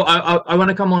 yeah, and I want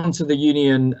to come on to the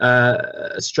union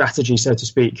strategy, so to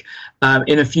speak,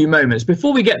 in a few moments.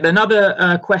 Before we get there,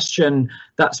 another question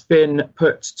that's been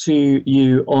put to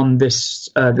you on this,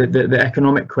 the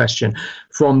economic question,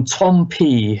 from Tom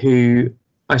P., who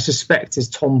I suspect is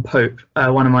Tom Pope,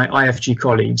 one of my IFG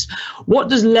colleagues. What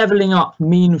does levelling up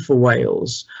mean for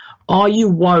Wales? Are you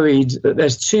worried that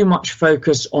there's too much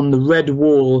focus on the red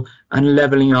wall and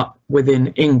levelling up within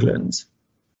England?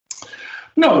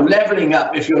 No, levelling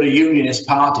up, if you're a unionist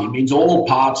party, means all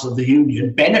parts of the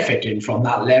union benefiting from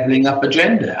that levelling up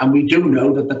agenda. And we do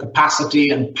know that the capacity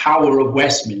and power of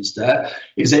Westminster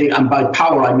and by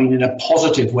power I mean in a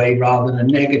positive way rather than a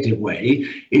negative way,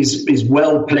 is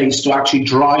well placed to actually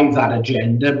drive that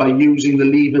agenda by using the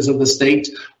levers of the state,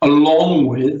 along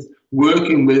with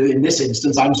working with, in this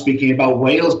instance, I'm speaking about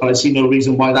Wales, but I see no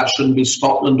reason why that shouldn't be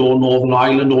Scotland or Northern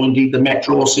Ireland or indeed the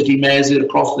metro or city mayors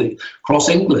across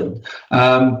England.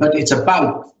 But it's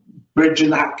about bridging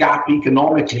that gap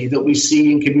economically that we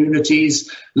see in communities,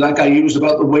 like I used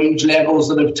about the wage levels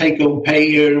that have take-home pay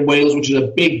here in Wales, which is a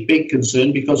big, big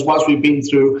concern, because whilst we've been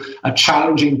through a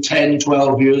challenging 10,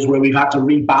 12 years where we've had to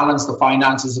rebalance the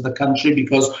finances of the country,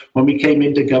 because when we came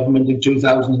into government in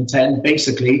 2010,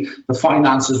 basically the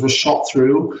finances were shot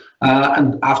through,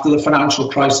 and after the financial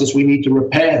crisis, we need to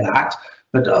repair that.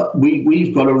 But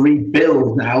we've got to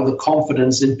rebuild now the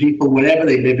confidence in people, wherever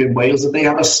they live in Wales, that they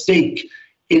have a stake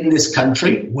in this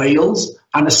country, Wales,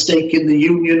 and a stake in the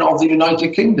union of the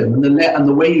United Kingdom. And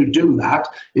the way you do that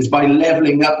is by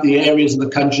levelling up the areas of the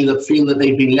country that feel that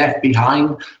they've been left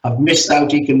behind, have missed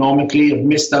out economically, have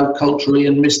missed out culturally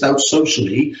and missed out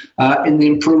socially in the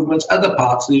improvements other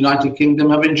parts of the United Kingdom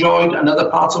have enjoyed and other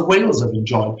parts of Wales have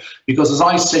enjoyed. Because as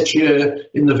I sit here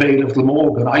in the Vale of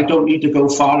Glamorgan, I don't need to go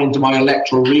far into my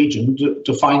electoral region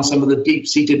to find some of the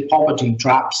deep-seated poverty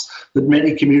traps that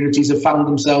many communities have found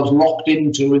themselves locked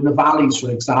into in the valleys, for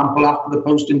example, after the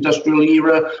post-industrial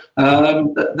era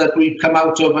that we've come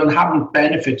out of and haven't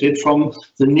benefited from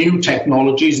the new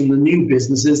technologies and the new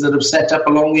businesses that have set up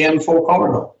along the M4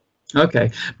 corridor.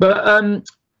 Okay, but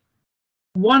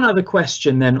one other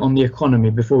question then on the economy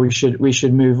before we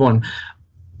should move on.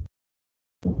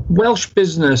 Welsh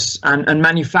business and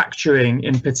manufacturing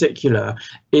in particular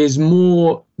is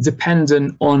more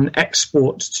dependent on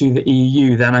exports to the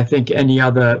EU than I think any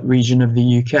other region of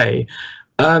the UK.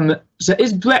 So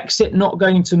is Brexit not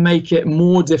going to make it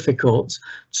more difficult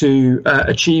to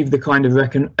achieve the kind of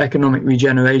economic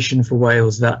regeneration for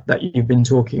Wales that you've been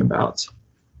talking about?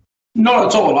 Not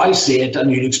at all. I see it, and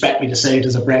you'd expect me to say it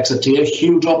as a Brexiteer,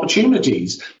 huge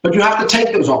opportunities. But you have to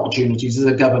take those opportunities as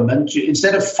a government,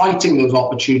 instead of fighting those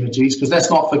opportunities, because let's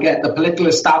not forget the political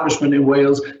establishment in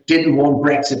Wales didn't want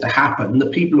Brexit to happen.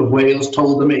 The people of Wales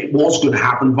told them it was going to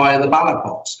happen via the ballot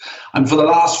box. And for the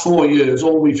last 4 years,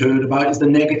 all we've heard about is the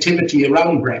negativity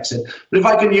around Brexit. But if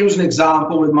I can use an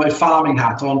example with my farming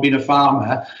hat on, being a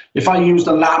farmer, if I use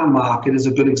the land market as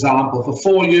a good example, for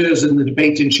 4 years in the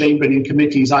debate in Chamber and in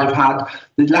committees I've had,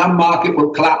 the land market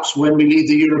will collapse when we leave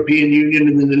the European Union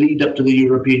and in the lead up to the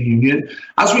European Union.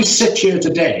 As we sit here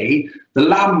today, the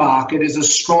land market is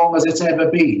as strong as it's ever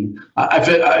been.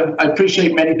 I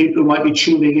appreciate many people who might be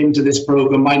tuning into this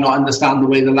programme might not understand the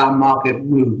way the land market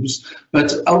moves,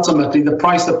 but ultimately the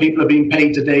price that people are being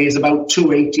paid today is about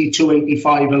 $280,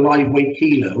 $285 a live weight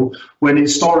kilo, when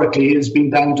historically it's been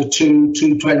down to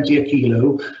 $220 a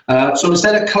kilo. So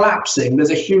instead of collapsing, there's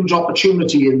a huge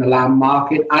opportunity in the land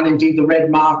market and indeed the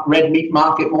red meat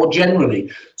market more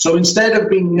generally. So instead of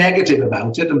being negative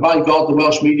about it, and by God, the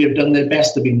Welsh media have done their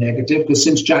best to be negative, because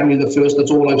since January the 1st, that's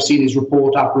all I've seen is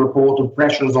report after report of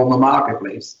pressures on the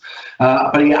marketplace.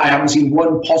 But I haven't seen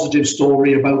one positive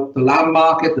story about the lamb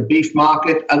market, the beef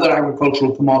market, other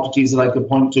agricultural commodities that I could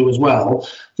point to as well,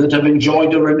 that have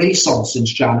enjoyed a renaissance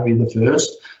since January the 1st.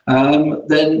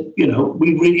 Then,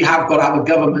 we really have got to have a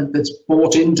government that's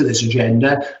bought into this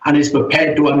agenda and is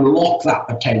prepared to unlock that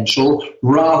potential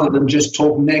rather than just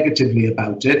talk negatively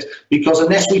about it. Because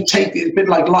unless we take it, a bit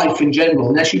like life in general,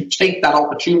 unless you take that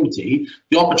opportunity,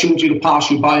 the opportunity to pass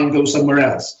you by and go somewhere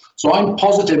else. So I'm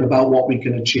positive about what we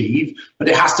can achieve, but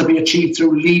it has to be achieved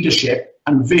through leadership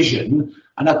and vision.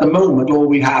 And at the moment, all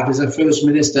we have is a First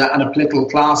Minister and a political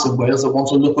class in Wales that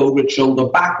wants to look over its shoulder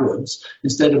backwards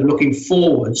instead of looking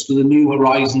forwards to the new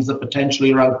horizons that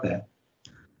potentially are out there.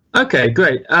 Okay,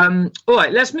 great. All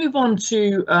right, let's move on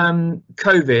to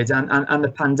COVID and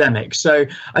the pandemic. So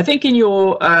I think in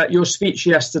your speech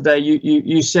yesterday,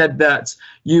 you said that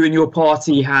you and your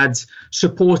party had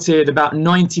supported about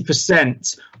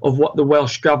 90% of what the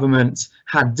Welsh government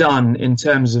had done in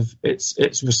terms of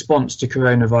its response to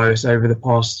coronavirus over the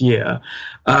past year.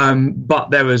 But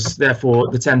there was therefore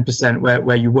the 10%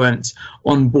 where you weren't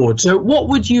on board. So what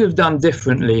would you have done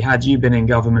differently had you been in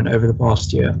government over the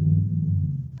past year?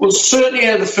 Well, certainly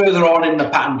the further on in the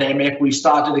pandemic, we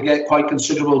started to get quite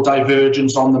considerable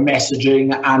divergence on the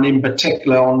messaging and in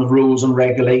particular on the rules and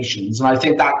regulations. And I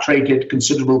think that created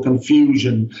considerable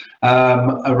confusion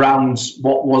around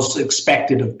what was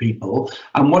expected of people.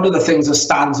 And one of the things that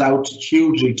stands out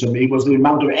hugely to me was the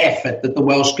amount of effort that the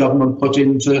Welsh government put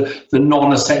into the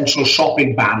non-essential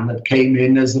shopping ban that came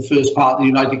in as the first part of the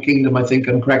United Kingdom, I think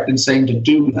I'm correct in saying, to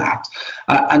do that.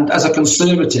 And as a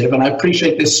Conservative, and I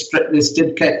appreciate this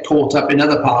did get caught up in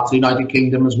other parts of the United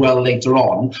Kingdom as well later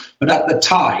on. But at the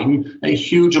time, a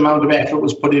huge amount of effort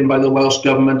was put in by the Welsh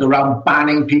government around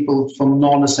banning people from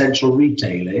non-essential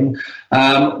retailing,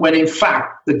 when in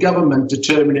fact the government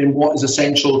determining what is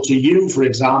essential to you, for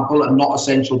example, and not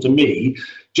essential to me,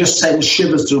 just sends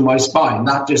shivers through my spine.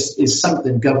 That just is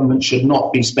something government should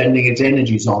not be spending its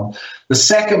energies on. The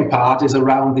second part is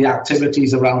around the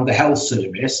activities around the health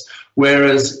service,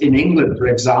 whereas in England, for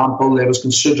example, there was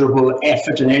considerable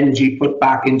effort and energy put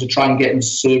back into trying to get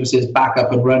services back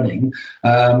up and running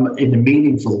in a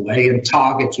meaningful way, and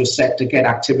targets were set to get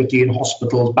activity in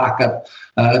hospitals back up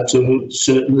to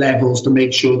certain levels to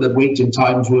make sure that waiting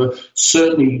times were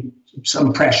certainly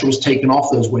some pressure was taken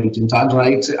off those waiting times. And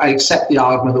I accept the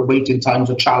argument that waiting times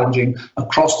are challenging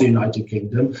across the United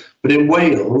Kingdom. But in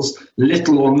Wales,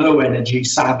 little or no energy,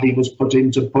 sadly, was put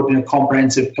into putting a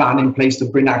comprehensive plan in place to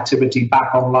bring activity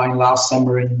back online last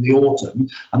summer and in the autumn.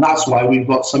 And that's why we've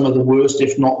got some of the worst,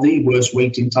 if not the worst,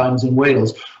 waiting times in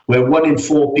Wales, where 1 in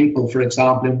 4 people, for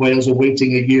example, in Wales are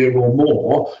waiting a year or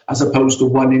more, as opposed to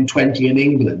 1 in 20 in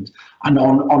England. And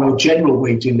on a general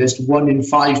waiting list, 1 in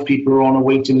 5 people are on a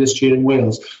waiting list here in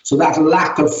Wales. So that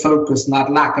lack of focus and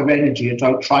that lack of energy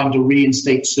about trying to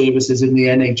reinstate services in the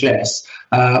NHS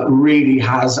really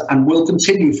has and will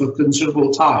continue for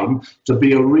considerable time to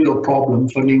be a real problem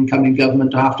for the incoming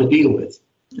government to have to deal with.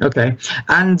 Okay.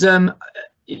 And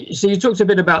so you talked a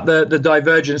bit about the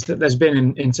divergence that there's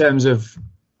been in terms of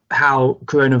how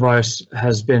coronavirus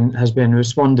has been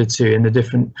responded to in the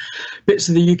different bits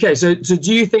of the UK. So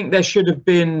do you think there should have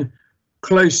been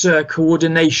closer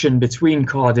coordination between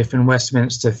Cardiff and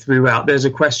Westminster throughout? There's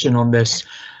a question on this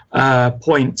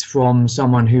point from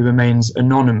someone who remains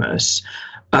anonymous.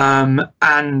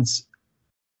 And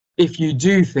if you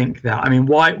do think that, I mean,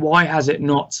 why has it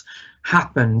not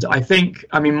happened?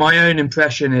 I mean, my own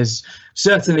impression is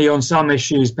certainly on some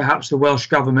issues, perhaps the Welsh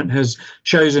government has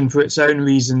chosen for its own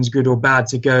reasons, good or bad,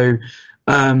 to go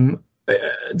down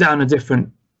a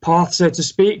different path, so to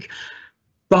speak.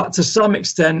 But to some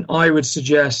extent, I would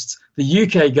suggest the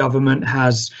UK government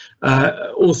has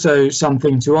also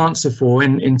something to answer for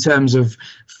in terms of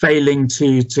failing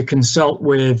to consult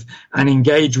with and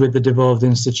engage with the devolved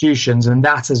institutions. And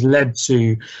that has led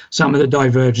to some of the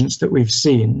divergence that we've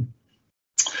seen.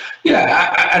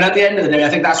 Yeah, and at the end of the day, I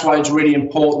think that's why it's really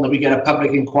important that we get a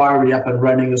public inquiry up and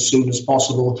running as soon as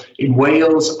possible in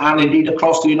Wales and indeed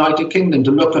across the United Kingdom to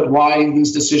look at why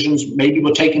these decisions maybe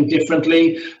were taken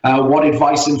differently, what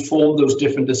advice informed those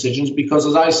different decisions. Because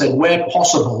as I said, where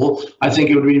possible, I think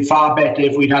it would be far better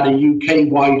if we'd had a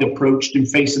UK-wide approach in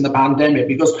facing the pandemic,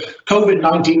 because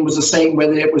COVID-19 was the same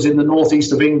whether it was in the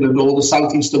northeast of England or the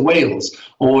southeast of Wales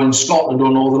or in Scotland or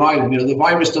Northern Ireland. You know, the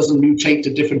virus doesn't mutate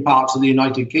to different parts of the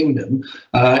United Kingdom.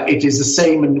 It is the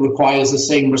same and requires the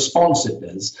same response it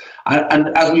does.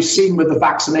 And as we've seen with the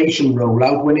vaccination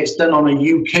rollout, when it's done on a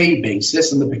UK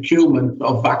basis, and the procurement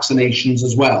of vaccinations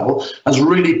as well, has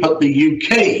really put the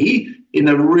UK in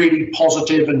a really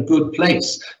positive and good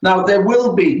place. Now, there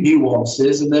will be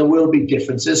nuances and there will be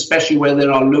differences, especially where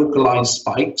there are localized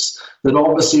spikes that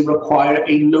obviously require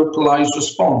a localized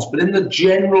response. But in the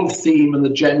general theme and the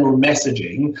general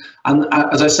messaging, and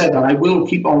as I said, and I will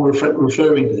keep on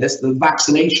referring to this, the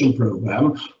vaccination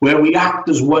program, where we act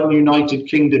as one United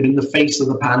Kingdom in the face of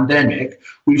the pandemic,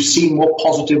 we've seen what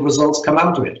positive results come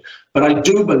out of it. But I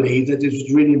do believe that it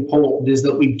is really important is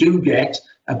that we do get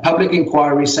a public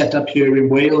inquiry set up here in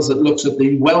Wales that looks at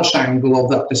the Welsh angle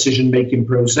of that decision-making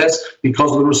process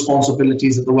because of the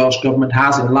responsibilities that the Welsh government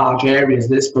has in large areas,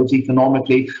 both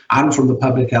economically and from the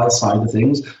public health side of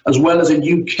things, as well as a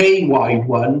UK-wide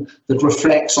one that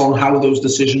reflects on how those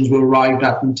decisions were arrived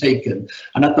at and taken.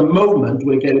 And at the moment,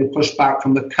 we're getting pushback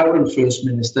from the current First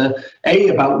Minister,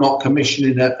 about not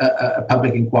commissioning a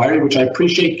public inquiry, which I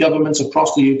appreciate governments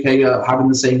across the UK are having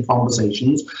the same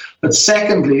conversations. But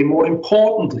secondly, more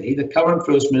importantly, the current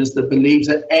First Minister believes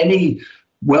that any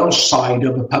Welsh side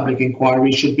of a public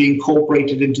inquiry should be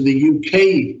incorporated into the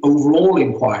UK overall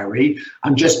inquiry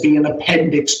and just be an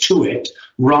appendix to it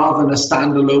rather than a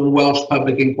standalone Welsh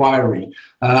public inquiry.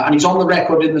 And he's on the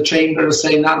record in the chamber as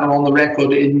saying that, and on the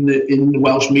record in the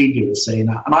Welsh media as saying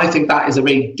that. And I think that is a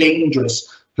very dangerous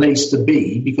place to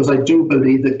be, because I do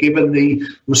believe that given the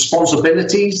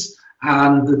responsibilities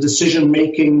and the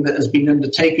decision-making that has been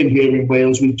undertaken here in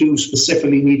Wales, we do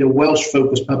specifically need a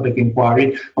Welsh-focused public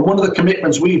inquiry. And one of the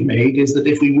commitments we've made is that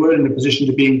if we were in a position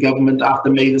to be in government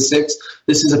after May the 6th,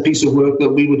 this is a piece of work that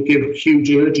we would give huge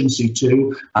urgency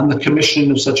to, and the commissioning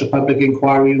of such a public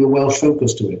inquiry with a Welsh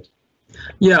focus to it.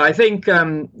 Yeah, I think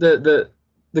the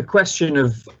question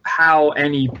of how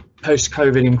any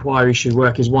post-COVID inquiry should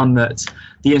work is one that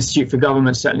the Institute for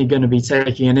Government is certainly going to be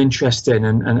taking an interest in,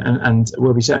 and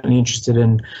will be certainly interested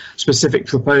in specific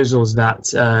proposals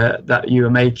that you are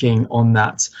making on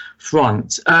that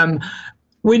front.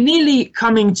 We're nearly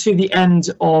coming to the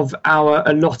end of our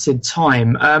allotted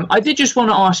time. I did just want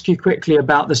to ask you quickly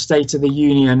about the State of the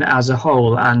Union as a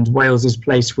whole and Wales's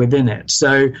place within it.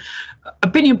 So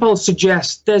opinion polls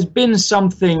suggest there's been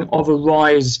something of a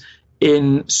rise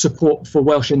in support for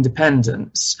Welsh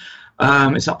independence.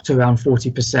 It's up to around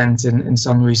 40% in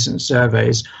some recent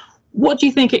surveys. What do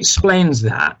you think explains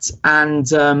that?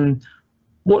 And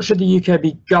what should the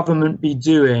UK government be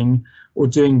doing or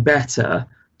doing better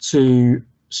to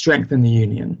strengthen the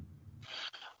union?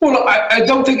 Well, I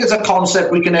don't think it's a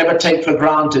concept we can ever take for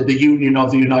granted, the union of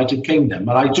the United Kingdom.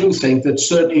 And I do think that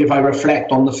certainly if I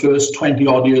reflect on the first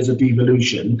 20-odd years of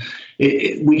devolution,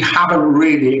 we haven't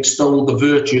really extolled the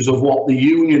virtues of what the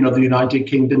union of the United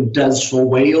Kingdom does for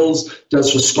Wales,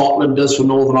 does for Scotland, does for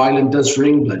Northern Ireland, does for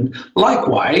England.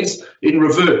 Likewise, in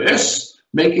reverse,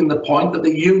 making the point that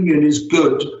the union is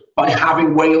good by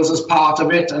having Wales as part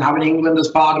of it and having England as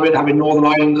part of it, having Northern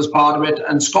Ireland as part of it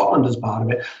and Scotland as part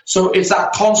of it. So it's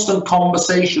that constant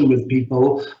conversation with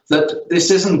people that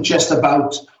this isn't just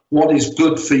about what is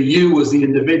good for you as the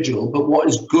individual, but what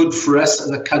is good for us as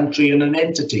a country and an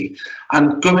entity.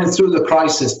 And going through the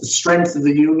crisis, the strength of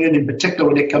the union, in particular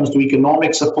when it comes to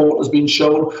economic support, has been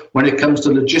shown. When it comes to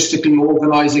logistically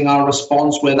organising our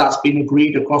response, where that's been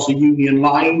agreed across a union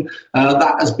line,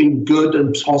 that has been good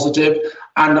and positive.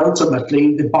 And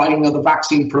ultimately, the buying of the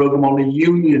vaccine programme on a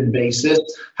union basis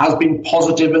has been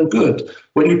positive and good.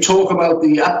 When you talk about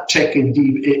the uptick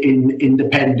in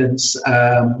independence,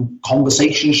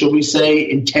 conversation, shall we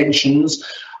say, intentions,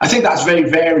 I think that's very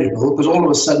variable, because all of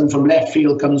a sudden from left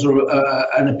field comes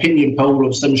an opinion poll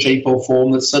of some shape or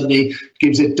form that suddenly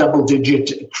gives it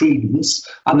double-digit credence,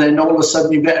 and then all of a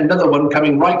sudden you get another one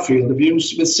coming right field of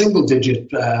views with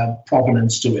single-digit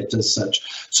provenance to it as such.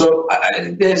 So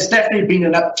there's definitely been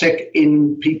an uptick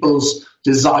in people's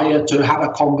desire to have a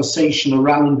conversation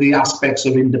around the aspects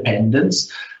of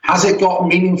independence. Has it got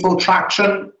meaningful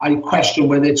traction? I question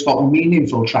whether it's got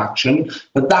meaningful traction,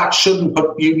 but that shouldn't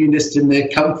put unionists in their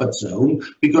comfort zone,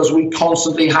 because we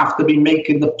constantly have to be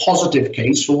making the positive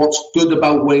case for what's good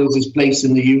about Wales's place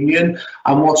in the union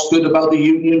and what's good about the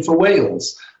union for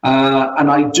Wales.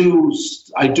 And I do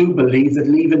believe that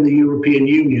leaving the European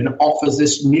Union offers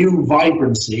this new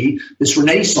vibrancy, this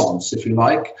renaissance, if you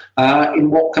like,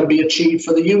 in what can be achieved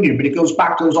for the union. But it goes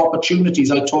back to those opportunities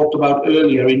I talked about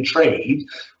earlier in trade.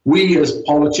 We as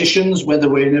politicians, whether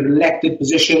we're in an elected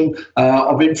position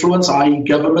of influence, i.e.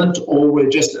 government, or we're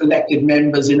just elected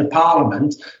members in a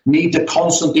parliament, need to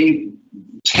constantly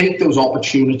take those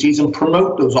opportunities and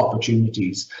promote those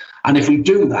opportunities. And if we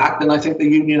do that, then I think the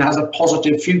union has a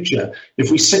positive future.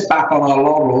 If we sit back on our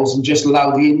laurels and just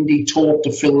allow the indie talk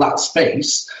to fill that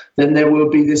space, then there will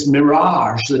be this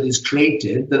mirage that is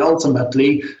created that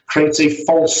ultimately creates a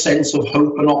false sense of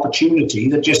hope and opportunity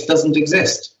that just doesn't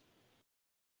exist.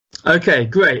 Okay,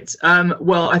 great.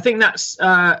 Well, I think that's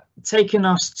taken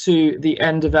us to the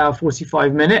end of our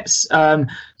 45 minutes.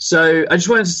 So I just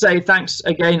wanted to say thanks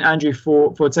again, Andrew,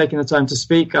 for taking the time to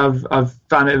speak. I've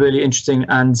found it a really interesting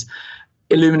and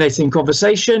illuminating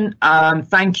conversation.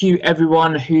 Thank you,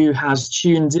 everyone who has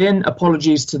tuned in.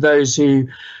 Apologies to those who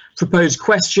proposed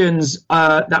questions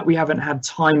that we haven't had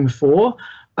time for.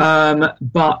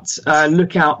 But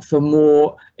look out for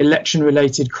more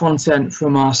election-related content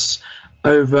from us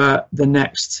over the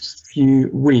next few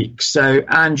weeks. So,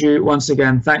 Andrew, once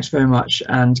again, thanks very much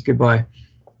and goodbye.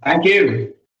 Thank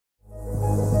you.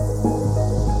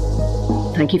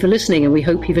 Thank you for listening, and we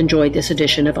hope you've enjoyed this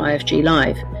edition of IFG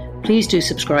Live. Please do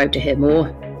subscribe to hear more,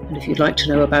 and if you'd like to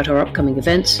know about our upcoming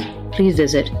events, please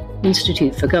visit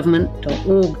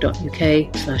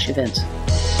instituteforgovernment.org.uk/events.